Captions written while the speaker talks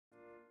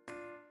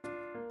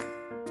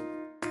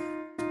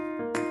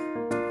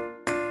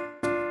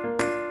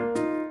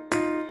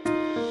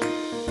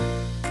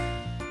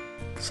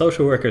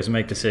Social workers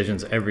make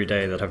decisions every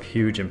day that have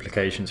huge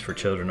implications for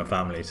children and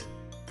families.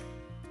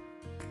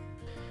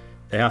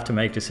 They have to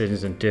make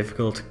decisions in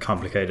difficult,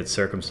 complicated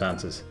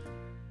circumstances.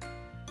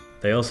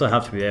 They also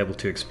have to be able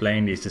to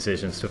explain these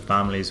decisions to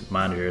families,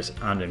 managers,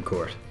 and in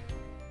court.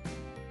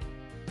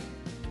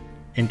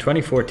 In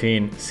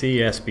 2014,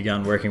 CES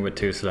began working with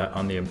TUSLA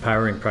on the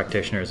Empowering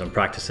Practitioners and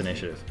Practice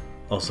Initiative,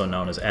 also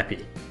known as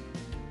EPI.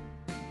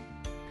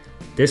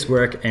 This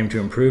work aimed to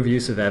improve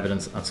use of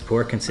evidence and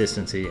support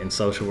consistency in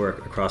social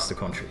work across the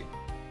country.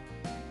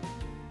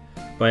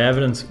 By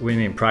evidence, we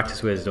mean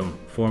practice wisdom,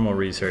 formal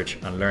research,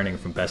 and learning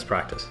from best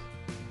practice.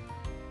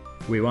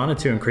 We wanted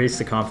to increase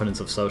the confidence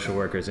of social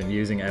workers in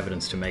using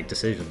evidence to make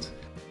decisions.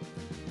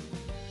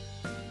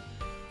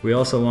 We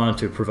also wanted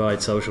to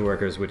provide social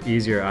workers with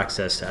easier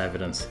access to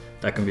evidence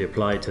that can be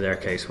applied to their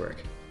casework.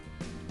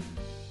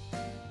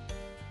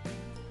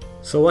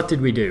 So what did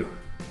we do?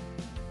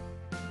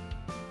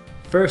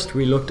 First,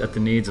 we looked at the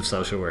needs of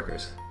social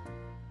workers.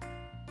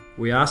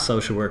 We asked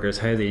social workers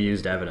how they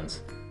used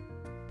evidence,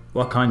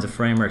 what kinds of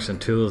frameworks and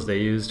tools they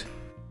used,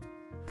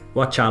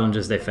 what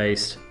challenges they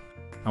faced,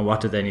 and what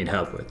did they need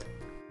help with.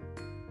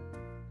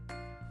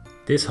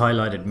 This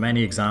highlighted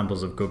many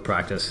examples of good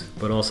practice,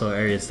 but also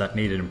areas that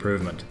needed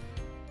improvement.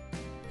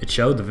 It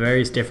showed the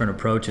various different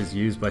approaches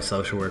used by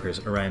social workers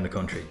around the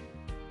country.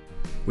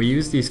 We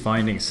used these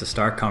findings to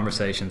start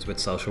conversations with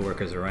social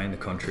workers around the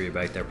country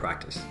about their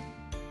practice.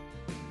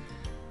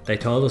 They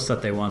told us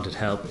that they wanted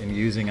help in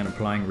using and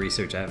applying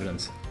research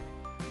evidence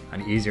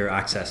and easier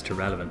access to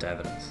relevant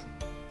evidence.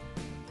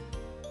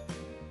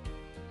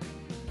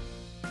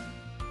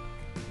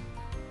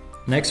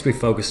 Next, we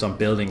focused on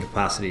building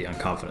capacity and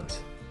confidence.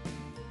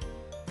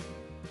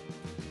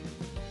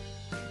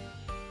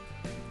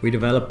 We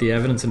developed the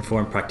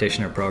Evidence-Informed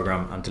Practitioner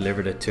Programme and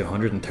delivered it to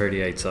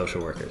 138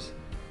 social workers.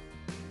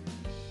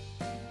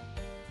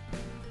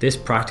 This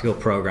practical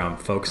programme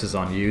focuses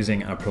on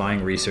using and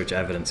applying research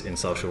evidence in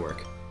social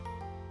work.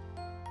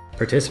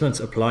 Participants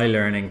apply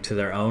learning to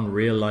their own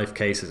real-life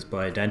cases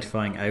by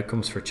identifying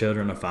outcomes for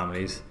children and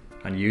families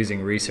and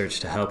using research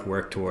to help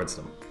work towards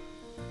them.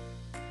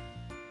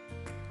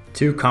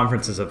 2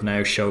 conferences have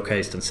now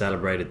showcased and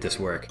celebrated this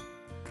work,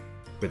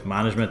 with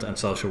management and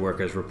social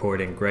workers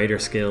reporting greater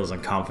skills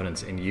and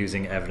confidence in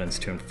using evidence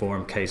to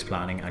inform case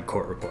planning and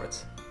court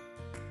reports.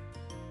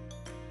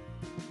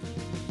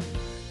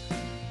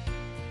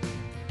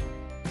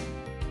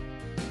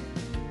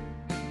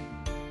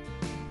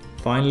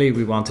 Finally,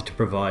 we wanted to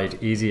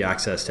provide easy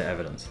access to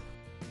evidence.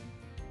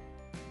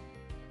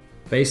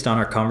 Based on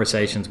our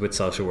conversations with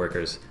social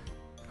workers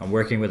and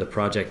working with a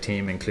project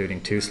team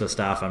including TUSLA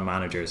staff and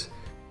managers,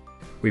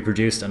 we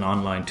produced an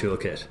online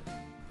toolkit,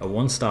 a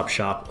one-stop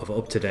shop of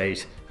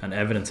up-to-date and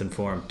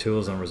evidence-informed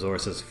tools and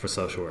resources for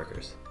social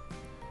workers.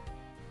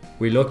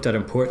 We looked at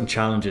important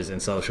challenges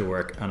in social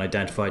work and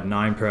identified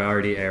 9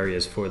 priority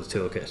areas for the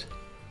toolkit.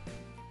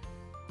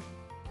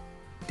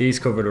 These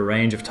covered a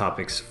range of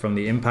topics from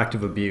the impact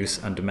of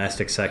abuse and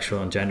domestic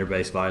sexual and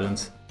gender-based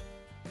violence,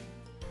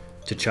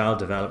 to child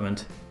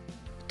development,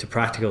 to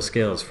practical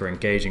skills for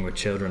engaging with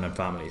children and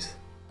families.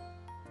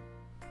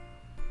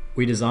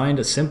 We designed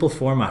a simple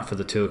format for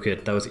the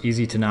toolkit that was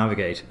easy to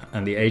navigate,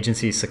 and the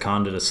agency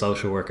seconded a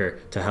social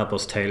worker to help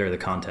us tailor the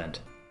content.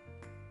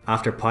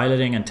 After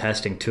piloting and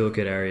testing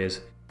toolkit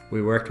areas,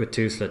 we worked with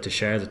TUSLA to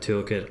share the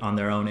toolkit on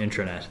their own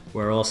intranet,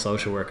 where all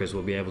social workers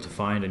will be able to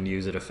find and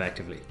use it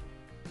effectively.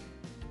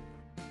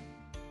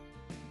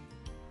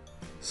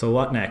 So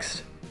what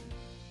next?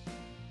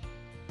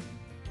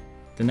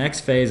 The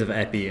next phase of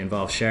EPI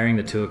involves sharing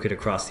the toolkit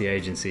across the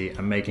agency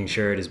and making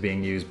sure it is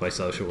being used by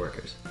social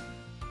workers.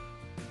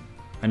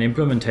 An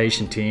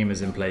implementation team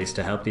is in place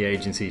to help the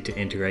agency to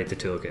integrate the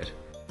toolkit.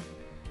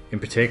 In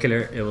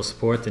particular, it will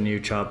support the new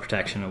Child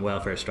Protection and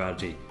Welfare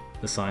Strategy,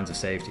 the Signs of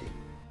Safety.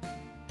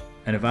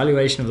 An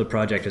evaluation of the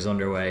project is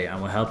underway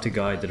and will help to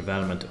guide the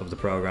development of the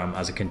programme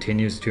as it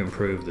continues to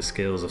improve the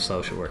skills of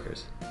social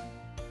workers.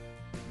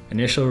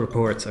 Initial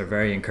reports are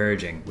very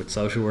encouraging, with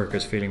social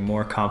workers feeling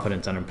more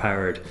confident and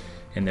empowered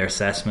in their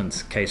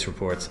assessments, case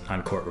reports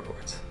and court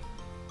reports.